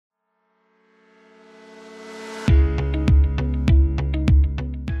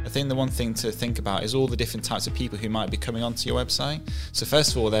think the one thing to think about is all the different types of people who might be coming onto your website. So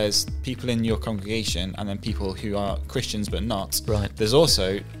first of all, there's people in your congregation, and then people who are Christians but not. Right. There's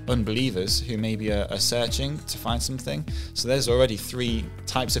also unbelievers who maybe are searching to find something. So there's already 3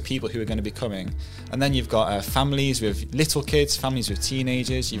 types of people who are going to be coming. And then you've got families with little kids, families with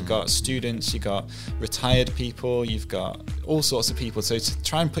teenagers, you've got students, you've got retired people, you've got all sorts of people. So to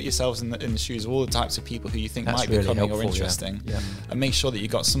try and put yourselves in the shoes of all the types of people who you think That's might be really coming helpful, or interesting, yeah. and make sure that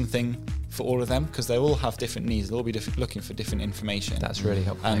you've got something for all of them, because they all have different needs. They'll all be looking for different information. That's really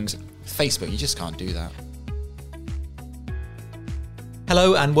helpful. And Facebook, you just can't do that.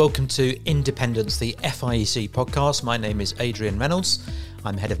 Hello and welcome to Independence, the FIEC podcast. My name is Adrian Reynolds.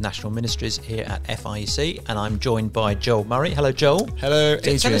 I'm Head of National Ministries here at FIEC, and I'm joined by Joel Murray. Hello, Joel. Hello,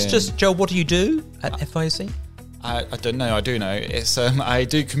 Adrian. Tell us just, Joel, what do you do at FIEC? I don't know. I do know. It's I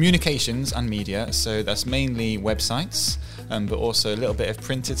do communications and media, so that's mainly websites, but also a little bit of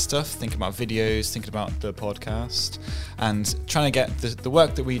printed stuff. Thinking about videos, thinking about the podcast, and trying to get the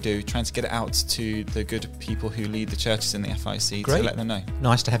work that we do, trying to get it out to the good people who lead the churches in the FIEC. Great. To let them know.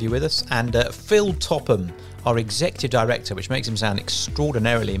 Nice to have you with us. And Phil Topham, our Executive Director, which makes him sound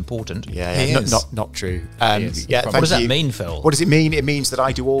extraordinarily important. Yeah, not true. Yeah, what does that mean, Phil? What does it mean? It means that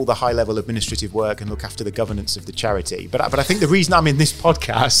I do all the high-level administrative work and look after the governance of the charity. But I think the reason I'm in this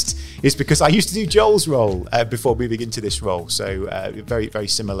podcast is because I used to do Joel's role before moving into this role. So very, very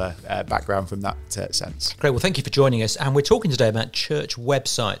similar background from that sense. Great. Well, thank you for joining us. And we're talking today about church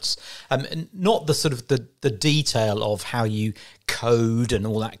websites, not the sort of the detail of how you code and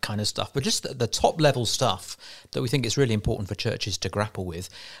all that kind of stuff, but just the top level stuff that we think is really important for churches to grapple with.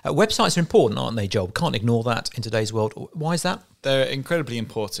 Websites are important, aren't they, Joel? Can't ignore that in today's world. Why is that? They're incredibly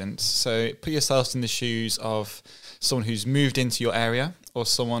important. So put yourselves in the shoes of someone who's moved into your area, or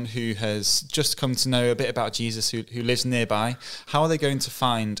someone who has just come to know a bit about Jesus, who lives nearby. How are they going to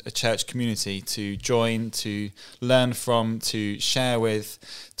find a church community to join, to learn from, to share with,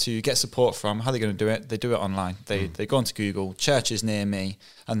 to get support from? How are they going to do it? They do it online. They go onto Google, churches near me,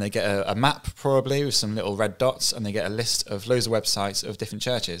 and they get a map probably with some little red dots, and they get a list of loads of websites of different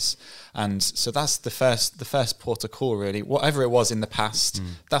churches. And so that's the first port of call, really. Whatever it was in the past,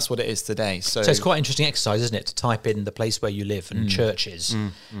 that's what it is today. So it's quite an interesting exercise, isn't it, to type in the place where you live and churches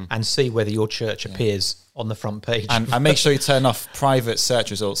and see whether your church appears on the front page. And make sure you turn off private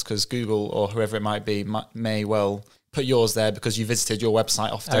search results, because Google or whoever it might be may well put yours there because you visited your website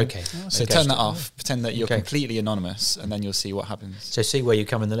often. Okay. So turn that off, pretend that you're completely anonymous, and then you'll see what happens. So see where you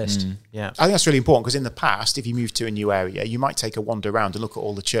come in the list. Yeah. I think that's really important, because in the past, if you moved to a new area, you might take a wander around and look at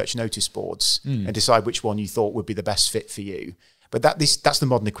all the church notice boards and decide which one you thought would be the best fit for you. But that's the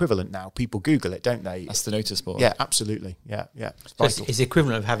modern equivalent now. People Google it, don't they? That's the notice board. Yeah, absolutely. Yeah. So it's the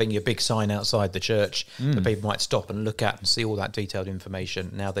equivalent of having your big sign outside the church that people might stop and look at and see all that detailed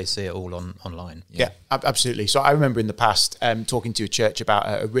information. Now they see it all online. Yeah, absolutely. So I remember in the past talking to a church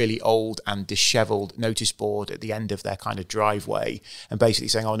about a really old and dishevelled notice board at the end of their kind of driveway, and basically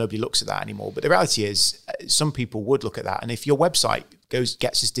saying, oh, nobody looks at that anymore. But the reality is some people would look at that. And if your website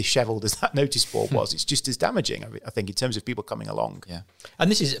gets as dishevelled as that notice board was, it's just as damaging, I think, in terms of people coming along. Yeah. And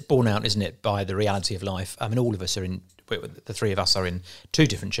this is borne out, isn't it, by the reality of life. I mean, all of us are the 3 of us are in 2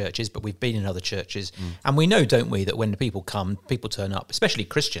 different churches, but we've been in other churches. And we know, don't we, that when the people come, people turn up, especially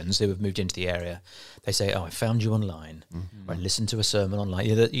Christians who have moved into the area. They say, oh, I found you online, or I listened to a sermon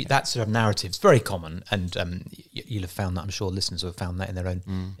online. That sort of narrative is very common, and you'll have found that. I'm sure listeners have found that in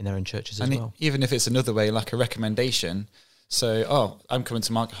their own churches as well. Even if it's another way, like a recommendation. So, I'm coming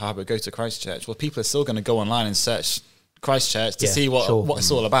to Market Harbour, go to Christchurch. Well, people are still going to go online and search Christchurch to see what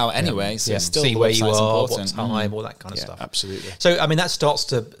it's all about anyway. So still see where you are, important. what time, all that kind of stuff. Absolutely. So, I mean, that starts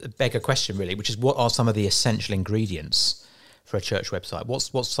to beg a question, really, which is what are some of the essential ingredients for a church website?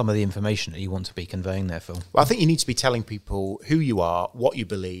 What's some of the information that you want to be conveying there, Phil? Well, I think you need to be telling people who you are, what you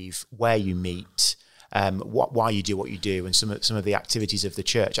believe, where you meet, why you do what you do, and some of the activities of the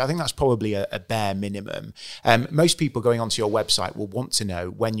church. I think that's probably a bare minimum. Most people going onto your website will want to know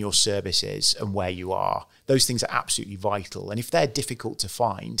when your service is and where you are. Those things are absolutely vital. And if they're difficult to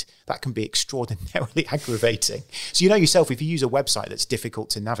find, that can be extraordinarily aggravating. So you know yourself, if you use a website that's difficult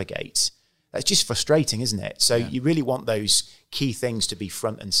to navigate, that's just frustrating, isn't it? So you really want those key things to be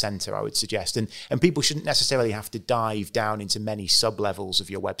front and center, I would suggest. And people shouldn't necessarily have to dive down into many sub-levels of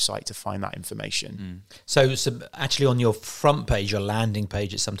your website to find that information. So actually on your front page, your landing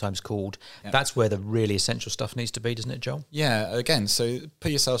page, it's sometimes called, that's where the really essential stuff needs to be, doesn't it, Joel? Yeah, again, so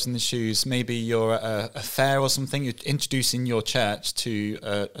put yourselves in the shoes. Maybe you're at a fair or something, you're introducing your church to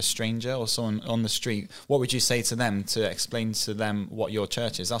a stranger or someone on the street. What would you say to them to explain to them what your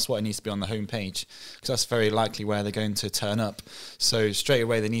church is? That's what it needs to be on the homepage, because that's very likely where they're going to turn up. up. So straight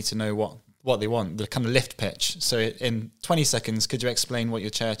away they need to know what they want, the kind of lift pitch. So in 20 seconds, could you explain what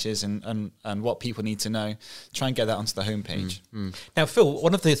your church is and what people need to know? Try and get that onto the homepage. Now, Phil,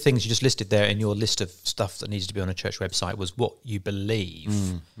 one of the things you just listed there in your list of stuff that needs to be on a church website was what you believe.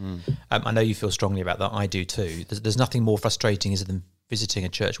 I know you feel strongly about that. I do too. There's nothing more frustrating is than visiting a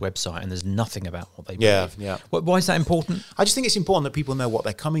church website and there's nothing about what they believe. Yeah. Why is that important? I just think it's important that people know what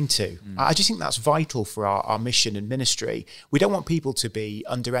they're coming to. I just think that's vital for our mission and ministry. We don't want people to be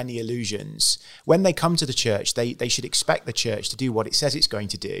under any illusions. When they come to the church, they should expect the church to do what it says it's going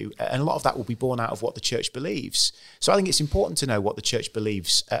to do. And a lot of that will be born out of what the church believes. So I think it's important to know what the church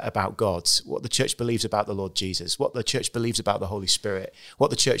believes about God, what the church believes about the Lord Jesus, what the church believes about the Holy Spirit,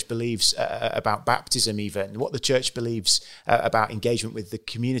 what the church believes about baptism even, what the church believes about engagement with the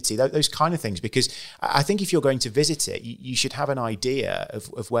community, those kind of things. Because I think if you're going to visit it, you should have an idea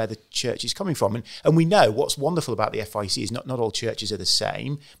of where the church is coming from. And we know what's wonderful about the FIC is not all churches are the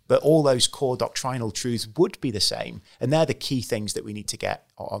same, but all those core doctrinal truths would be the same. And they're the key things that we need to get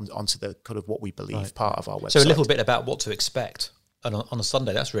onto the kind of what we believe part of our website. So a little bit about what to expect on a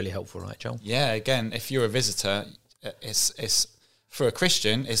Sunday. That's really helpful, right, Joel? Yeah, again, if you're a visitor, it's for a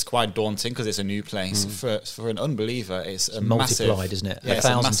Christian, it's quite daunting because it's a new place. For an unbeliever, it's a multiplied, massive, isn't it? Yeah, it's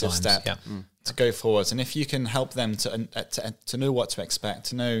a massive step to go forwards. And if you can help them to know what to expect,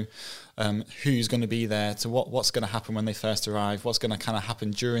 to know who's going to be there, to what's going to happen when they first arrive, what's going to kind of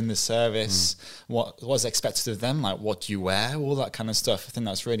happen during the service, what's expected of them, like what do you wear, all that kind of stuff. I think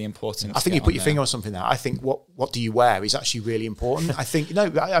that's really important. I think you put your finger on something there. I think what do you wear is actually really important. I think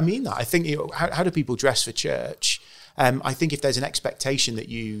I mean that. I think how do people dress for church? I think if there's an expectation that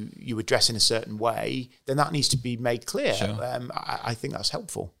you would dress in a certain way, then that needs to be made clear. Sure. I think that's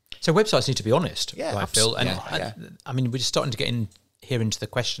helpful. So websites need to be honest, right, Phil? And I mean, we're just starting to get into the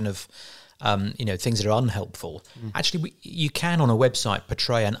question of things that are unhelpful. Actually, you can on a website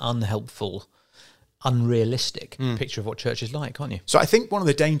portray an unhelpful, unrealistic picture of what church is like, can't you? So I think one of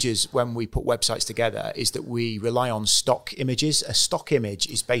the dangers when we put websites together is that we rely on stock images. A stock image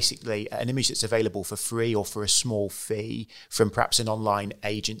is basically an image that's available for free or for a small fee from perhaps an online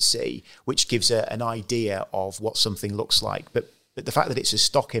agency, which gives an idea of what something looks like. But the fact that it's a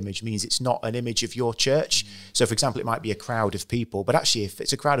stock image means it's not an image of your church. So, for example, it might be a crowd of people. But actually, if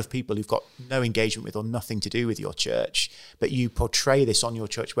it's a crowd of people who've got no engagement with or nothing to do with your church, but you portray this on your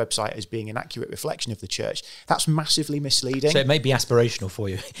church website as being an accurate reflection of the church, that's massively misleading. So it may be aspirational for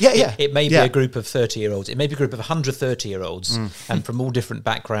you. Yeah. It may be a group of 30-year-olds. It may be a group of 130-year-olds and from all different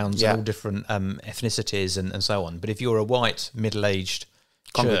backgrounds and all different ethnicities and so on. But if you're a white, middle-aged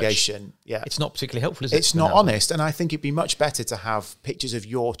congregation, it's not particularly helpful, is it? It's not honest, and I think it'd be much better to have pictures of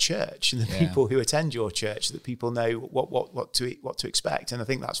your church and the people who attend your church, so that people know what to expect, and I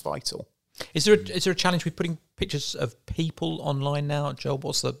think that's vital. Is there a challenge with putting pictures of people online now, Joel?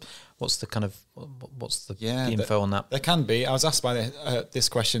 What's the info on that? There can be. I was asked by this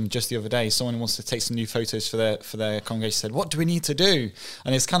question just the other day. Someone wants to take some new photos for their congregation. Said, "What do we need to do?"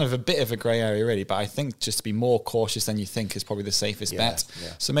 And it's kind of a bit of a grey area, really. But I think just to be more cautious than you think is probably the safest bet.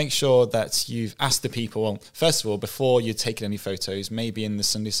 Yeah. So make sure that you've asked the people. Well, first of all, before you're taking any photos, maybe in the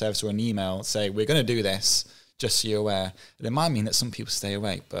Sunday service or an email, say, "We're going to do this." Just so you're aware. And it might mean that some people stay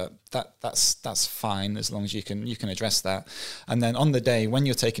away, but that's fine as long as you can address that. And then on the day when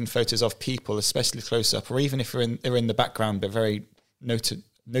you're taking photos of people, especially close up, or even if they're in the background but very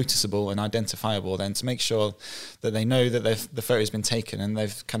noticeable and identifiable, then to make sure that they know that the photo's been taken and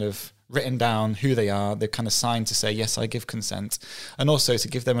they've kind of written down who they are, they've kind of signed to say, yes, I give consent. And also to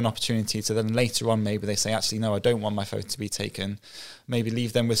give them an opportunity to then later on, maybe they say, actually, no, I don't want my photo to be taken. Maybe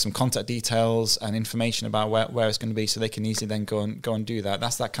leave them with some contact details and information about where it's going to be so they can easily then go and do that.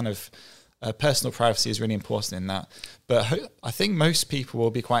 That's that kind of personal privacy is really important in that. But I think most people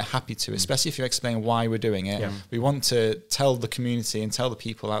will be quite happy to, especially if you explain why we're doing it. Yeah. We want to tell the community and tell the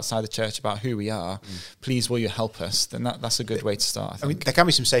people outside the church about who we are. Please, will you help us? Then that's a good way to start, I think. I mean, there can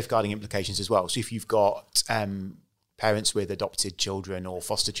be some safeguarding implications as well. So if you've got parents with adopted children or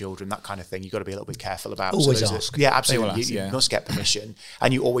foster children, that kind of thing, you've got to be a little bit careful about. Always ask. Yeah, absolutely. You must get permission.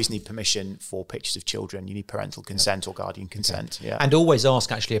 And you always need permission for pictures of children. You need parental consent or guardian consent. Yeah. And always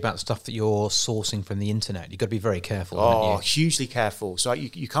ask actually about stuff that you're sourcing from the internet. You've got to be very careful. Oh, hugely careful. So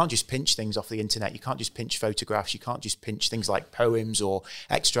you can't just pinch things off the internet. You can't just pinch photographs. You can't just pinch things like poems or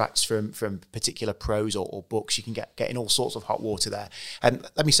extracts from particular prose or books. You can get in all sorts of hot water there. And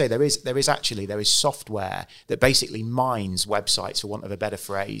let me say, there is software that basically mines websites, for want of a better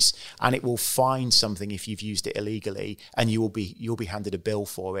phrase, and it will find something if you've used it illegally, and you'll be handed a bill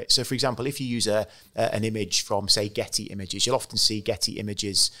for it. So, for example, if you use an image from, say, Getty Images, you'll often see Getty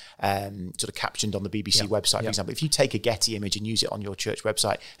Images sort of captioned on the BBC website, for example. If you take a Getty image and use it on your church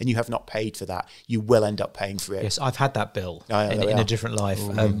website and you have not paid for that, you will end up paying for it. Yes, I've had that bill in a different life,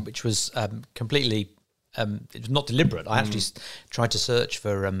 which was completely... it was not deliberate. I actually tried to search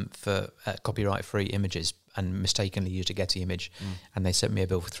for copyright-free images and mistakenly used a Getty image, and they sent me a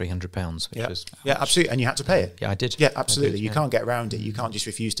bill for £300, which was... Yeah, absolutely. And you had to pay it. Yeah, I did. Yeah, absolutely. You can't get around it. You can't just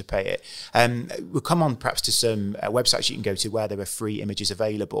refuse to pay it. We'll come on perhaps to some websites you can go to where there are free images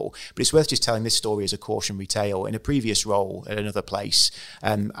available, but it's worth just telling this story as a cautionary tale. In a previous role at another place,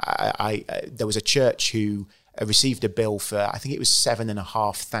 there was a church who received a bill for, I think it was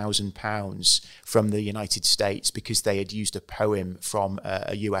 £7,500 from the United States because they had used a poem from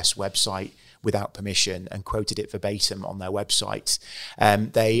a US website without permission and quoted it verbatim on their website.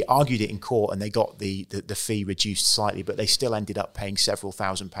 They argued it in court and they got the fee reduced slightly, but they still ended up paying several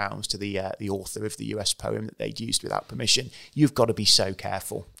 £1,000s to the author of the US poem that they'd used without permission. You've got to be so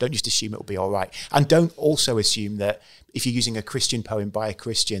careful. Don't just assume it'll be all right. And don't also assume that if you're using a Christian poem by a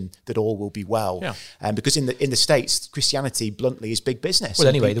Christian, that all will be well. Yeah. Because in the States, Christianity, bluntly, is big business. Well,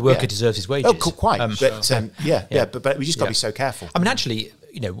 anyway, the worker deserves his wages. Oh, quite. But we just got to be so careful. I mean, actually,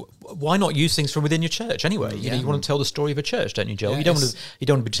 why not use things from within your church anyway? You want to tell the story of a church, don't you, Joel? You don't want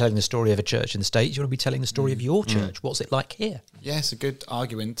to be telling the story of a church in the States. You want to be telling the story of your church. What's it like here? Yeah, it's a good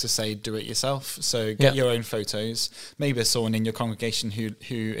argument to say do it yourself. So get your own photos. Maybe there's someone in your congregation who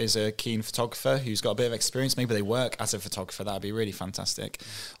is a keen photographer, who's got a bit of experience. Maybe they work as a photographer. That would be really fantastic.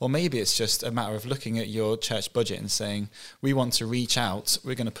 Or maybe it's just a matter of looking at your church budget and saying, we want to reach out.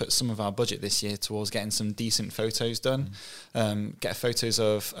 We're going to put some of our budget this year towards getting some decent photos done. Get photos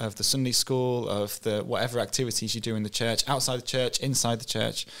of the Sunday school, of the whatever activities you do in the church, outside the church, inside the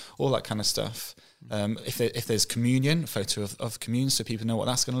church, all that kind of stuff. If there's communion, a photo of communion so people know what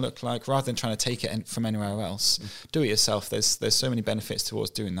that's going to look like, rather than trying to take it from anywhere else. Do it yourself. There's so many benefits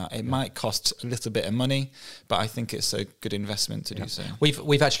towards doing that. It might cost a little bit of money, but I think it's a good investment to do so.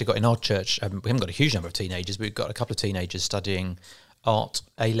 We've actually got in our church, we haven't got a huge number of teenagers, but we've got a couple of teenagers studying art,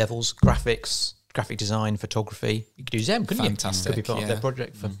 A-levels, graphics, graphic design, photography. You could use them, couldn't Fantastic, you? Could be part of their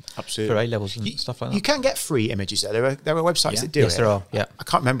project for A-levels and stuff like that. You can get free images there. There are websites that do it. Yes, there are, yeah. I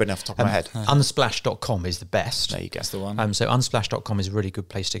can't remember enough off the top of my head. Unsplash.com is the best. There you go. That's the one. So unsplash.com is a really good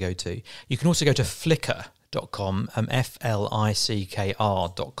place to go to. You can also go to Flickr.com,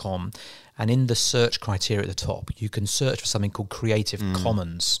 FLICKR.com, and in the search criteria at the top, you can search for something called Creative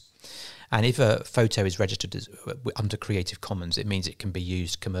Commons. And if a photo is registered under Creative Commons, it means it can be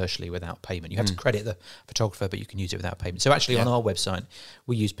used commercially without payment. You have to credit the photographer, but you can use it without payment. So actually on our website,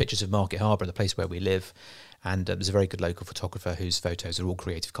 we use pictures of Market Harbour, the place where we live. And there's a very good local photographer whose photos are all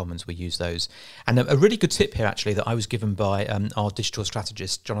Creative Commons. We use those. And a really good tip here, actually, that I was given by our digital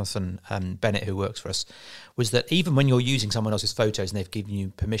strategist, Jonathan Bennett, who works for us, was that even when you're using someone else's photos and they've given you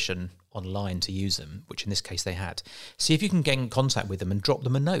permission online to use them, which in this case they had, see if you can get in contact with them and drop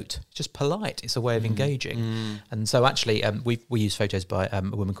them a note. It's just polite. It's a way of engaging. And so actually we use photos by a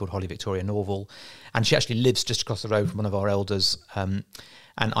woman called Holly Victoria Norval, and she actually lives just across the road from one of our elders.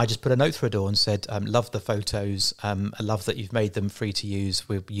 And I just put a note through her door and said, love the photos. I love that you've made them free to use.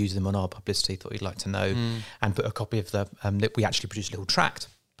 We'll use them on our publicity. Thought you'd like to know. And put a copy of the, we actually produced a little tract,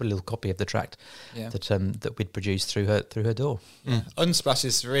 put a little copy of the tract that we'd produced through her door. Unsplash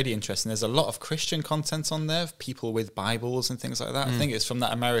is really interesting. There's a lot of Christian content on there, people with Bibles and things like that. I think it's from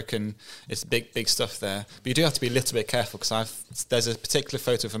that American, it's big stuff there. But you do have to be a little bit careful because there's a particular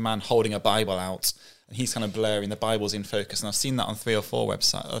photo of a man holding a Bible out. He's kind of blurring, the Bible's in focus, and I've seen that on 3 or 4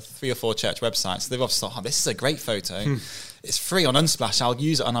 church websites. They've obviously thought, this is a great photo. It's free on Unsplash. I'll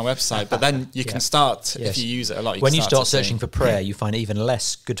use it on our website. But then you can start, if you use it a lot. When you start searching for prayer, you find even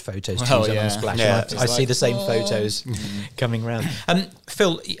less good photos to use on Unsplash. Yeah. I see the same photos coming around.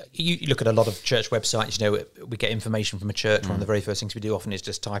 Phil, you look at a lot of church websites. We get information from a church. One of the very first things we do often is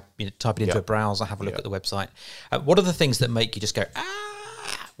just type it into a browser, have a look at the website. What are the things that make you just go,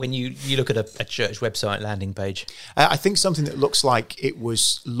 when you look at a church website landing page? I think something that looks like it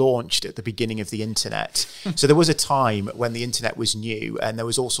was launched at the beginning of the internet. So there was a time when the internet was new and there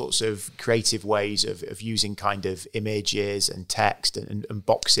was all sorts of creative ways of using kind of images and text and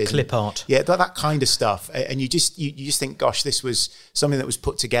boxes. Clip art. Yeah, that kind of stuff. And you just think, gosh, this was something that was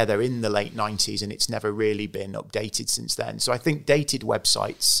put together in the late 90s and it's never really been updated since then. So I think dated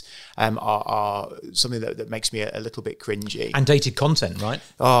websites are something that makes me a little bit cringy. And dated content, right?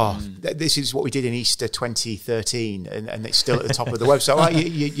 Oh, This is what we did in Easter 2013, and it's still at the top of the website. Well,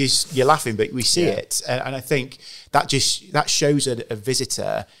 you're laughing, but we see it, and I think that shows a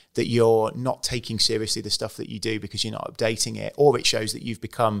visitor that you're not taking seriously the stuff that you do because you're not updating it, or it shows that you've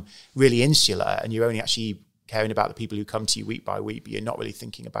become really insular and you're only actually caring about the people who come to you week by week, but you're not really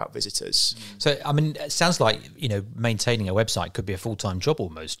thinking about visitors. So, I mean, it sounds like, maintaining a website could be a full-time job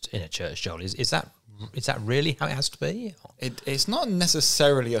almost in a church, Joel. Is that really how it has to be? It's not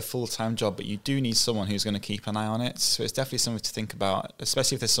necessarily a full-time job, but you do need someone who's going to keep an eye on it. So it's definitely something to think about,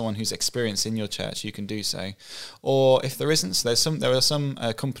 especially if there's someone who's experienced in your church, you can do so. Or if there isn't, so there are some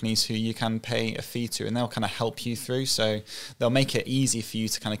companies who you can pay a fee to, and they'll kind of help you through. So they'll make it easy for you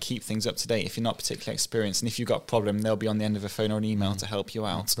to kind of keep things up to date if you're not particularly experienced. And if you've got a problem, they'll be on the end of a phone or an email to help you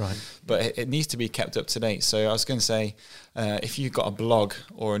out. Right. But it needs to be kept up to date. So I was going to say, if you've got a blog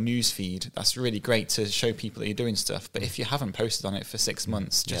or a news feed, that's really great to show people that you're doing stuff. But if you haven't posted on it for 6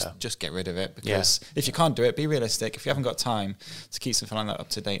 months, just get rid of it, because if you can't do it, be realistic. If you haven't got time to keep something like that up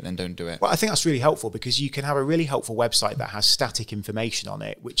to date, then don't do it. Well, I think that's really helpful, because you can have a really helpful website that has static information on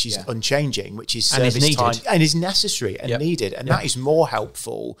it, which is unchanging, which is service time and is necessary and needed. And that is more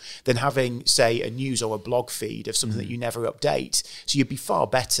helpful than having, say, a news or a blog feed of something that you never update. So you'd be far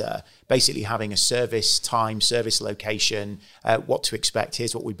better basically having a service time, service location, what to expect,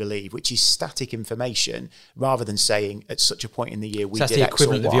 here's what we believe, which is static information, rather than saying at such a point in the year we did X or Y. That's the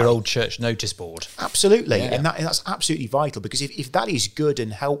equivalent of your old church notice board. Absolutely. And that's absolutely vital, because if that is good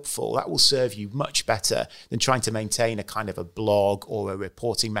and helpful, that will serve you much better than trying to maintain a kind of a blog or a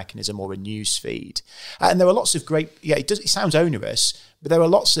reporting mechanism or a news feed. And there are lots of great, it sounds onerous, but there are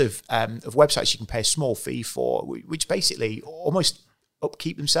lots of websites you can pay a small fee for, which basically almost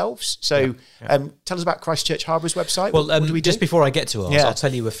upkeep themselves. So tell us about Christchurch Harbour's website. Well, what do we do? Just before I get to ours, I'll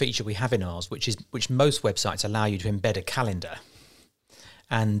tell you a feature we have in ours, which most websites allow you to embed a calendar.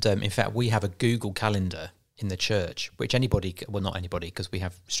 And in fact, we have a Google Calendar in the church, which anybody, well, not anybody, because we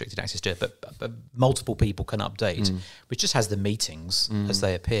have restricted access to it, but multiple people can update, which just has the meetings as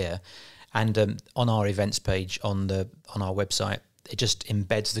they appear. And on our events page on our website, it just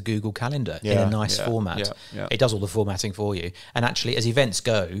embeds the Google Calendar in a nice format. It does all the formatting for you. And actually, as events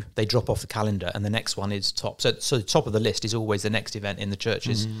go, they drop off the calendar and the next one is top. So the top of the list is always the next event in the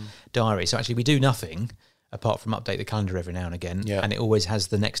church's diary. So actually, we do nothing apart from update the calendar every now and again, and it always has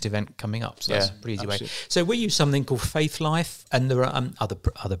the next event coming up. So that's a pretty easy way. So we use something called Faith Life, and there are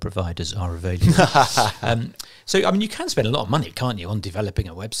other providers are available. So, I mean, you can spend a lot of money, can't you, on developing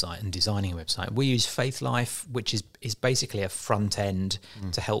a website and designing a website. We use Faith Life, which is basically a front end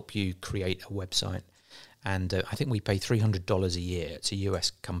to help you create a website. And I think we pay $300 a year. It's a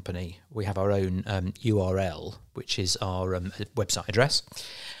US company. We have our own URL, which is our website address.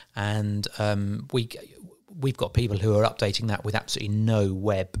 And we've got people who are updating that with absolutely no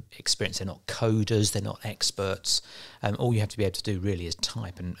web experience. They're not coders, they're not experts. All you have to be able to do really is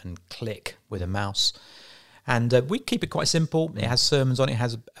type and click with a mouse. And we keep it quite simple. It has sermons on it,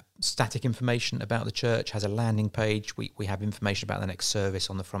 has static information about the church, has a landing page. We have information about the next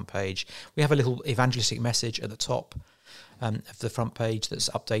service on the front page. We have a little evangelistic message at the top of the front page that's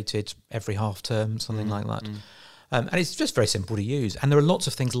updated every half term, something like that. And it's just very simple to use. And there are lots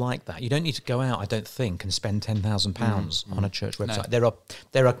of things like that. You don't need to go out, I don't think, and spend £10,000 on a church website. No.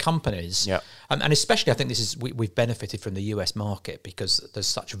 There are companies, and especially I think we've benefited from the US market because there's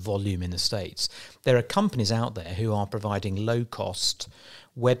such volume in the States. There are companies out there who are providing low-cost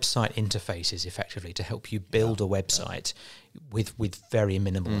website interfaces effectively to help you build a website with very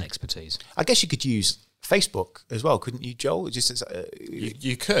minimal expertise. I guess you could use Facebook as well, couldn't you, Joel? Just as,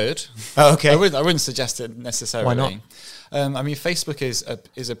 you could. Oh, okay. I wouldn't suggest it necessarily. Why not? I mean, Facebook is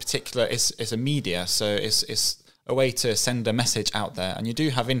a particular. It's a media, so it's a way to send a message out there, and you do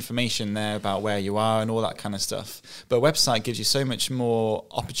have information there about where you are and all that kind of stuff. But a website gives you so much more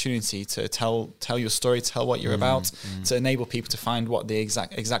opportunity to tell your story, tell what you're about, to enable people to find what they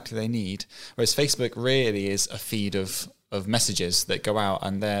exactly they need. Whereas Facebook really is a feed of messages that go out,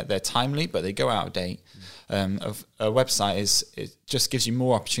 and they're timely, but they go out of date. A website it just gives you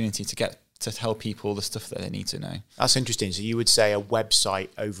more opportunity to tell people the stuff that they need to know. That's interesting. So you would say a website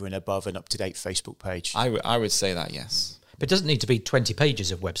over and above an up-to-date Facebook page? I would say that, yes. But it doesn't need to be 20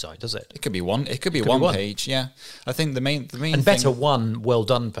 pages of website, does it? It could be one. It could be one page. Yeah, I think the main and better thing, one well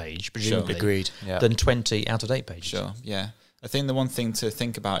done page, presumably, agreed, than 20 out of date pages. Sure, yeah. I think the one thing to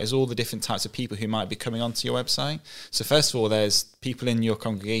think about is all the different types of people who might be coming onto your website. So first of all, there's people in your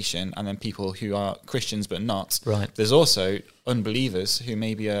congregation, and then people who are Christians but not. Right. There's also unbelievers who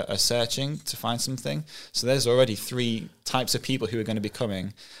maybe are searching to find something. So there's already 3 types of people who are going to be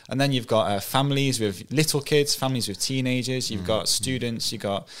coming. And then you've got families with little kids, families with teenagers, you've got students, you've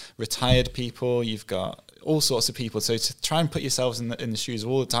got retired people, you've got all sorts of people. So to try and put yourselves in the shoes of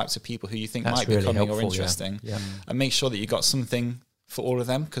all the types of people who you think might be really coming or helpful, interesting, yeah. and make sure that you've got something for all of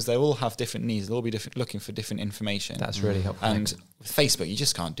them, because they all have different needs. They'll all be looking for different information. That's really helpful. And with Facebook, you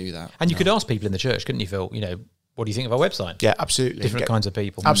just can't do that. And you could ask people in the church, couldn't you, Phil? You know, what do you think of our website? Yeah, absolutely. Different kinds of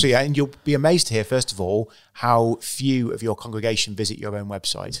people. Absolutely. And you'll be amazed to hear, first of all, how few of your congregation visit your own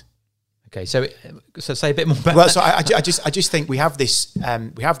website. Okay, so say a bit more about Well, that. so I just think we have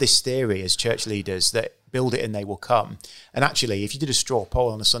this theory as church leaders that build it and they will come. And actually, if you did a straw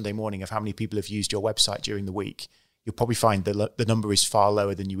poll on a Sunday morning of how many people have used your website during the week, you'll probably find the number is far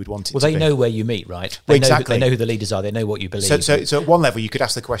lower than you would want it to be. Well, they know where you meet, right? Well, They know who the leaders are. They know what you believe. So at one level, you could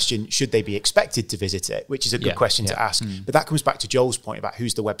ask the question, should they be expected to visit it? Which is a good question to ask. But that comes back to Joel's point about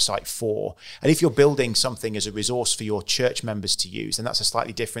who's the website for. And if you're building something as a resource for your church members to use, then that's a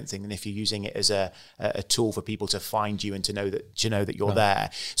slightly different thing than if you're using it as a tool for people to find you and to know that you're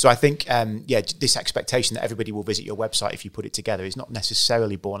there. So I think, this expectation that everybody will visit your website if you put it together is not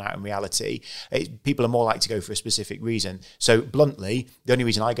necessarily borne out in reality. People are more likely to go for a specific reason. So bluntly, the only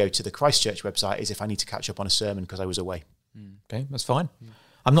reason I go to the Christchurch website is if I need to catch up on a sermon because I was away. Okay, that's fine.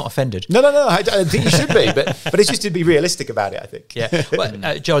 I'm not offended. No, I don't think you should be, but it's just to be realistic about it, I think. Yeah.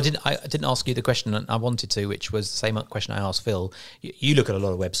 Well, Joe, I didn't ask you the question I wanted to, which was the same question I asked Phil. You look at a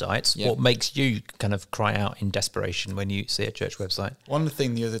lot of websites. Yeah. What makes you kind of cry out in desperation when you see a church website? One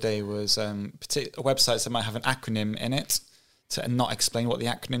thing the other day was websites that might have an acronym in it, to not explain what the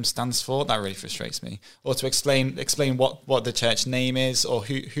acronym stands for. That really frustrates me. Or to explain what the church name is or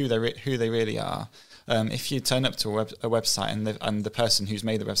who they really are. If you turn up to a website and the person who's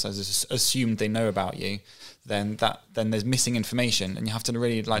made the website has assumed they know about you, then there's missing information, and you have to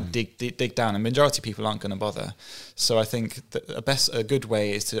really dig down. And majority of people aren't going to bother. So I think that a good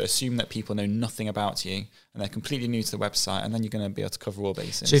way is to assume that people know nothing about you and they're completely new to the website, and then you're going to be able to cover all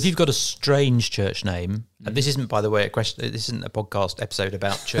bases. So if you've got a strange church name, and this isn't, by the way, this isn't a podcast episode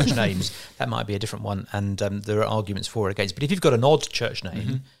about church names. That might be a different one, and there are arguments for and against. But if you've got an odd church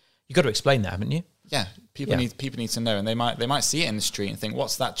name, you've got to explain that, haven't you? Yeah, people need to know, and they might see it in the street and think,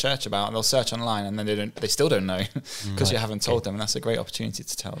 "What's that church about?" And they'll search online, and then they still don't know because you haven't told them, and that's a great opportunity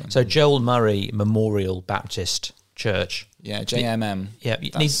to tell them. So Joel Murray Memorial Baptist Church, JMM,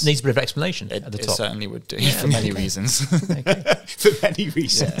 needs a bit of explanation at the top. It certainly would do for many reasons. For many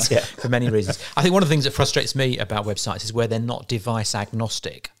reasons, for many reasons. I think one of the things that frustrates me about websites is where they're not device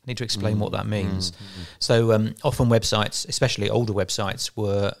agnostic. I need to explain what that means. So often websites, especially older websites,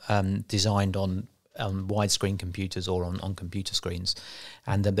 were designed on widescreen computers or on computer screens,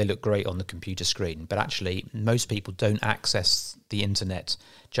 and they look great on the computer screen. But actually, most people don't access the internet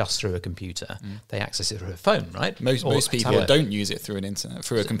just through a computer. They access it through a phone, right? Most people don't use it through a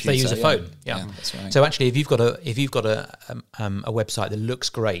computer. They use a phone. Yeah, that's right. So actually, if you've got a website that looks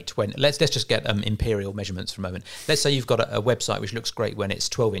great when let's just get imperial measurements for a moment. Let's say you've got a website which looks great when it's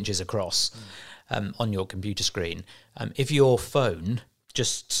 12 inches across on your computer screen. If your phone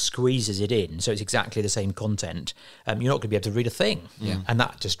just squeezes it in, so it's exactly the same content, you're not going to be able to read a thing. And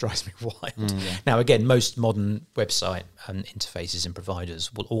that just drives me wild. Now, again, most modern website interfaces and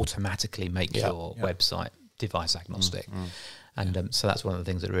providers will automatically make your website device agnostic. And so that's one of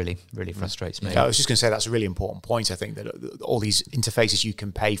the things that really, really frustrates me. Yeah, I was just going to say that's a really important point. I think that all these interfaces you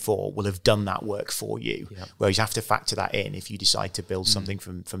can pay for will have done that work for you, whereas you have to factor that in if you decide to build something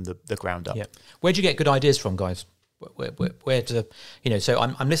from the ground up. Where do you get good ideas from, guys? Where to, so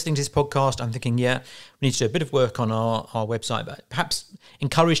I'm listening to this podcast, I'm thinking, we need to do a bit of work on our website, but perhaps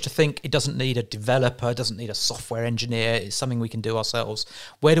encouraged to think it doesn't need a developer, it doesn't need a software engineer, it's something we can do ourselves.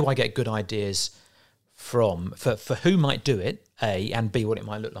 Where do I get good ideas from, for who might do it, A, and B, what it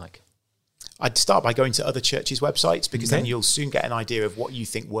might look like? I'd start by going to other churches' websites, because then you'll soon get an idea of what you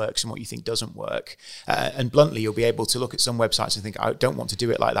think works and what you think doesn't work. And bluntly, you'll be able to look at some websites and think, I don't want to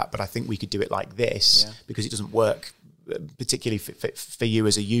do it like that, but I think we could do it like this because it doesn't work particularly for you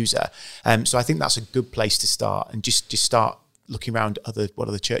as a user. So I think that's a good place to start, and just start looking around what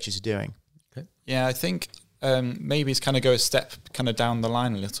other churches are doing. Okay. Yeah, I think maybe it's kind of go a step kind of down the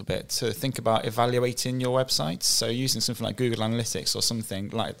line a little bit to think about evaluating your websites. So using something like Google Analytics or something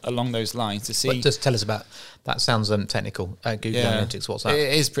like along those lines to see. But just tell us about that. Sounds technical. Google Analytics. What's that?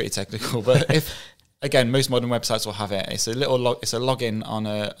 It is pretty technical, but again, most modern websites will have it. It's a little it's a login on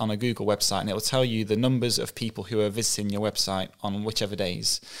a Google website, and it will tell you the numbers of people who are visiting your website on whichever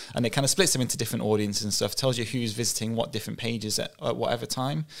days, and it kind of splits them into different audiences and stuff. Tells you who's visiting what different pages at whatever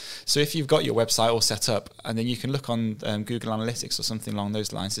time. So if you've got your website all set up, and then you can look on Google Analytics or something along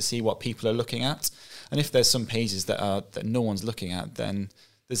those lines to see what people are looking at, and if there's some pages that no one's looking at, then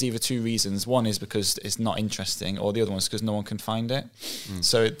there's either two reasons. One is because it's not interesting, or the other one is because no one can find it.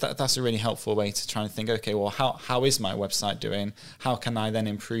 So that's a really helpful way to try and think, okay, well, how is my website doing? How can I then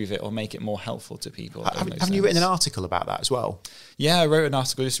improve it or make it more helpful to people? Haven't you written an article about that as well? Yeah, I wrote an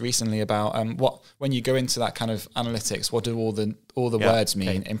article just recently about when you go into that kind of analytics, what do all the words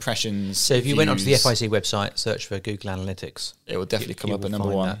mean? Impressions. So if you views, went onto the FIC website, search for Google Analytics, it will definitely come up at number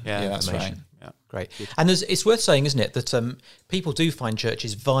one. Yeah, that's right. Yeah. Great. And it's worth saying, isn't it, that people do find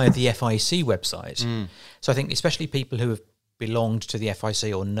churches via the FIC website. So I think especially people who have belonged to the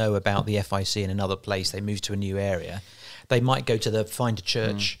FIC or know about the FIC in another place, they move to a new area, they might go to the Find a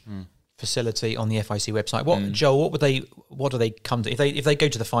Church facility on the FIC website. Joel, what do they come to? If they go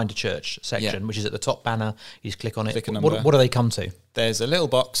to the Find a Church section, which is at the top banner, you just click on it. What do they come to? There's a little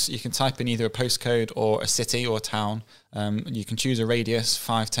box. You can type in either a postcode or a city or a town. You can choose a radius,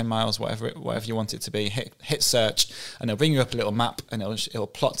 5-10 miles, whatever you want it to be. Hit search, and it'll bring you up a little map, and it'll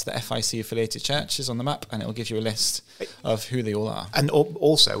plot the FIC affiliated churches on the map, and it'll give you a list of who they all are. And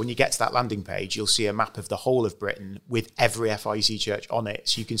also, when you get to that landing page, you'll see a map of the whole of Britain with every FIC church on it,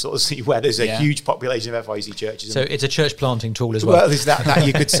 so you can sort of see where there's a huge population of FIC churches. So it's a church planting tool as well. Well, there's that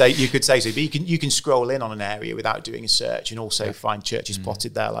you could say so, but you can scroll in on an area without doing a search, and also find churches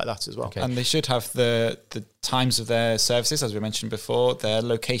plotted there like that as well. Okay. And they should have the times of their services, as we mentioned before, their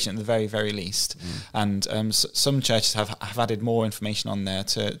location at the very, very least. And some churches have added more information on there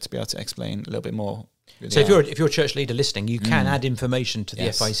to be able to explain a little bit more. So if you're a church leader listening, you can add information to the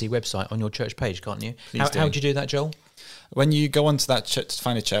FIC website on your church page, can't you? How would you do that, Joel? When you go onto that church to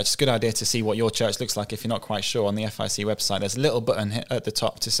find a church, it's a good idea to see what your church looks like if you're not quite sure. On the FIC website, there's a little button at the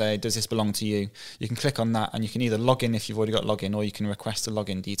top to say, does this belong to you? You can click on that, and you can either log in if you've already got login, or you can request the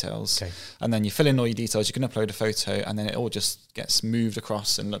login details. Okay. And then you fill in all your details, you can upload a photo, and then it all just gets moved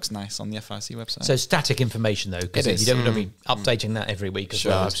across and looks nice on the FIC website. So static information, though, because you don't want to be updating that every week as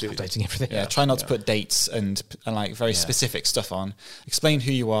well. Absolutely. Updating everything. Yeah, try not to put dates and like very specific stuff on. Explain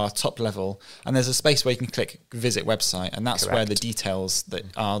who you are, top level, and there's a space where you can click visit website, and that's where the details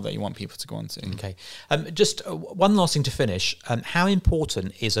that you want people to go on to. Okay. Just one last thing to finish. How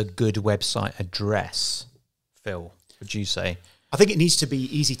important is a good website address, Phil, would you say? I think it needs to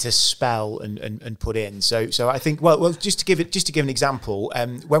be easy to spell and put in. So I think well just to give an example,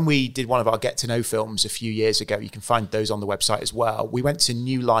 when we did one of our get to know films a few years ago, you can find those on the website as well. We went to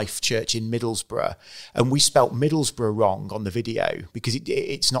New Life Church in Middlesbrough, and we spelt Middlesbrough wrong on the video because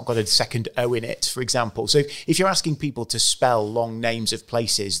it's not got a second O in it, for example. So if you're asking people to spell long names of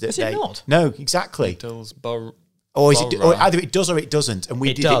places that no, exactly. Middlesbrough. Or is it? Or either it does or it doesn't, and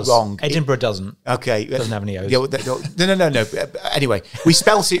we did it wrong. Edinburgh doesn't. Okay, doesn't have any O's. No. Anyway, we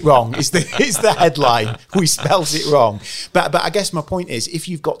spelt it wrong. Is the headline? We spelt it wrong. But I guess my point is, if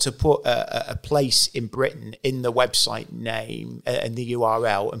you've got to put a place in Britain in the website name and the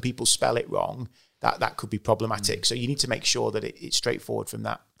URL, and people spell it wrong, that could be problematic. So you need to make sure that it's straightforward from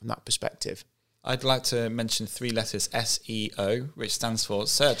that perspective. I'd like to mention 3 letters, SEO, which stands for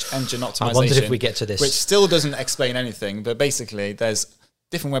Search Engine Optimization. I wondered if we get to this. Which still doesn't explain anything, but basically there's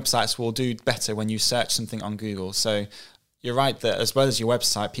different websites will do better when you search something on Google. So you're right that as well as your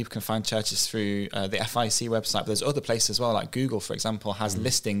website, people can find churches through the FIC website, but there's other places as well, like Google, for example, has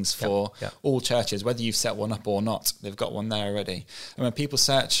listings for all churches, whether you've set one up or not. They've got one there already. And when people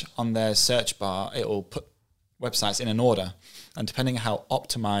search on their search bar, it will put websites in an order. And depending on how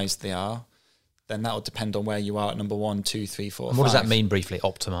optimized they are, then that will depend on where you are at number 1, 2, 3, 4, and 5. what does that mean briefly,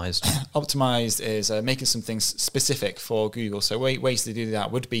 optimized? Optimized is making some things specific for Google. So ways to do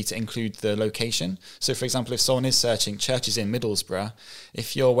that would be to include the location. So for example, if someone is searching churches in Middlesbrough,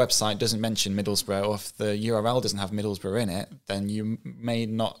 if your website doesn't mention Middlesbrough, or if the URL doesn't have Middlesbrough in it, then you may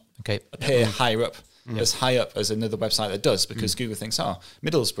not appear higher up. As high up as another website that does, because Google thinks,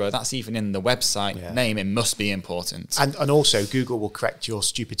 Middlesbrough, that's even in the website name, it must be important. And also Google will correct your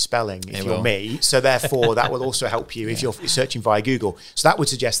stupid spelling if you're me, so therefore that will also help you if you're searching via Google. So that would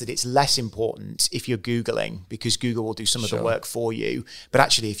suggest that it's less important if you're Googling, because Google will do some of the work for you. But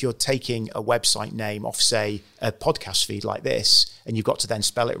actually, if you're taking a website name off, say, a podcast feed like this, and you've got to then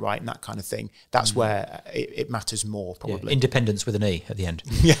spell it right and that kind of thing, that's where it matters more, probably. Yeah, independence with an E at the end.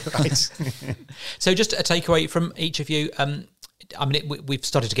 Yeah, right. So just a takeaway from each of you. I mean, we've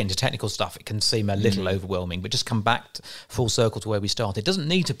started to get into technical stuff. It can seem a little overwhelming, but just come back full circle to where we started. It doesn't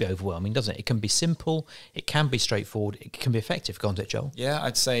need to be overwhelming, doesn't it? It can be simple. It can be straightforward. It can be effective, can't it, Joel? Yeah,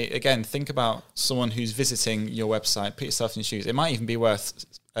 I'd say, again, think about someone who's visiting your website. Put yourself in your shoes. It might even be worth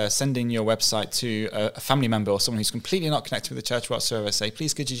sending your website to a family member or someone who's completely not connected with the church whatsoever. Say,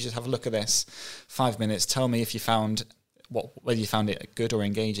 please, could you just have a look at this? 5 minutes. Tell me if you found whether you found it good or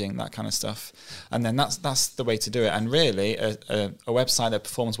engaging, that kind of stuff. And then that's the way to do it. And really, a website that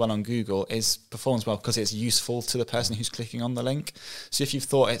performs well on Google performs well because it's useful to the person who's clicking on the link. So if you've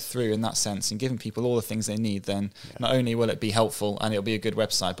thought it through in that sense and given people all the things they need, then not only will it be helpful and it'll be a good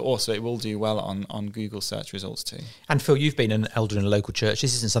website, but also it will do well on Google search results too. And Phil, you've been an elder in a local church.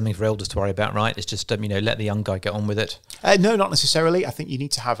 This isn't something for elders to worry about, right? It's just, let the young guy get on with it. No, not necessarily. I think you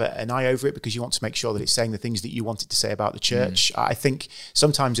need to have an eye over it because you want to make sure that it's saying the things that you want it to say about the church. I think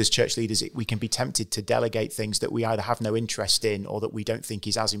sometimes as church leaders, we can be tempted to delegate things that we either have no interest in or that we don't think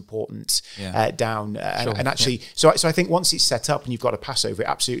is as important down. And actually, so I think once it's set up and you've got to pass over it,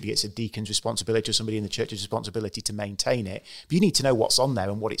 absolutely, it's a deacon's responsibility or somebody in the church's responsibility to maintain it. But you need to know what's on there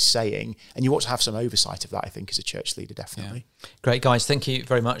and what it's saying. And you ought to have some oversight of that, I think, as a church leader, definitely. Yeah. Great, guys. Thank you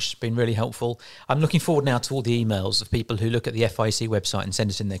very much. It's been really helpful. I'm looking forward now to all the emails of people who look at the FIEC website and send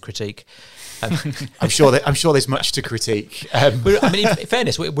us in their critique. I'm sure there's much to critique. In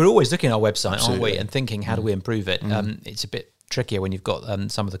fairness, we're always looking at our website, aren't we, and thinking, how do we improve it? It's a bit trickier when you've got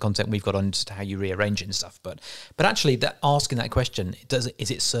some of the content we've got on, just how you rearrange it and stuff. But actually, asking that question,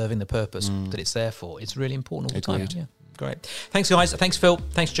 is it serving the purpose that it's there for? It's really important all the time. Yeah. Great. Thanks, guys. Thanks, Phil.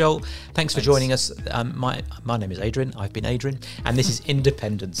 Thanks, Joel. Thanks for joining us. My name is Adrian. I've been Adrian. And this is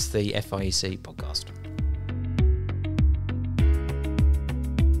Independence, the FIEC podcast.